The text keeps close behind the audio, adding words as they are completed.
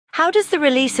How does the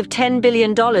release of $10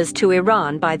 billion to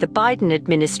Iran by the Biden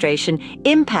administration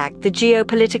impact the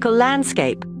geopolitical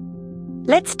landscape?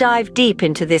 Let's dive deep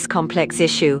into this complex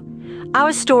issue.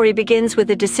 Our story begins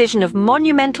with a decision of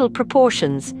monumental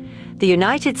proportions. The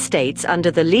United States,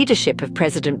 under the leadership of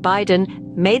President Biden,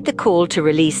 made the call to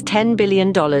release $10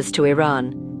 billion to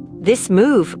Iran. This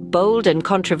move, bold and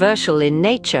controversial in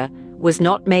nature, was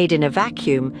not made in a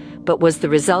vacuum, but was the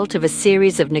result of a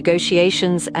series of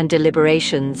negotiations and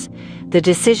deliberations. The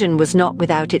decision was not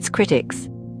without its critics.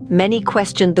 Many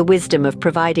questioned the wisdom of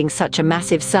providing such a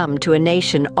massive sum to a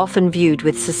nation often viewed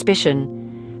with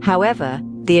suspicion. However,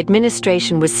 the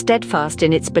administration was steadfast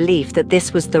in its belief that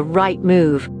this was the right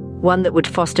move, one that would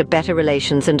foster better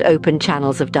relations and open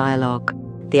channels of dialogue.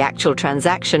 The actual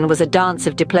transaction was a dance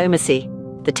of diplomacy.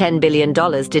 The $10 billion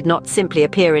did not simply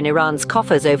appear in Iran's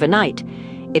coffers overnight.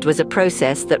 It was a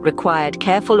process that required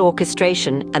careful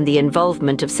orchestration and the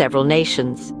involvement of several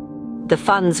nations. The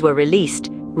funds were released,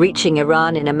 reaching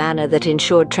Iran in a manner that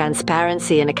ensured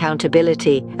transparency and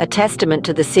accountability, a testament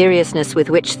to the seriousness with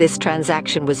which this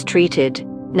transaction was treated.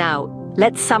 Now,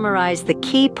 let's summarize the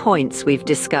key points we've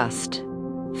discussed.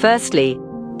 Firstly,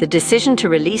 the decision to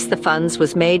release the funds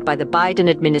was made by the Biden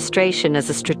administration as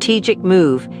a strategic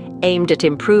move aimed at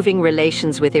improving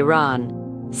relations with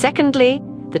Iran. Secondly,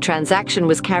 the transaction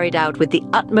was carried out with the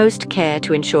utmost care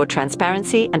to ensure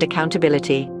transparency and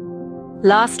accountability.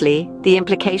 Lastly, the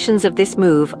implications of this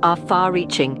move are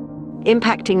far-reaching,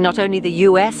 impacting not only the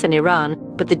US and Iran,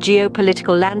 but the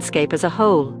geopolitical landscape as a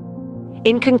whole.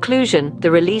 In conclusion,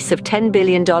 the release of $10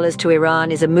 billion to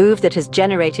Iran is a move that has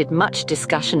generated much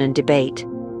discussion and debate.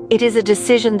 It is a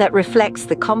decision that reflects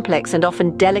the complex and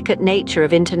often delicate nature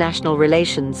of international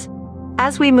relations.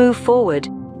 As we move forward,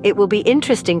 it will be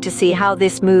interesting to see how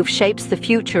this move shapes the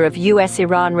future of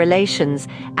US-Iran relations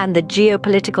and the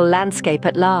geopolitical landscape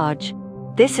at large.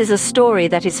 This is a story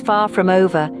that is far from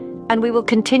over, and we will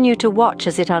continue to watch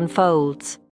as it unfolds.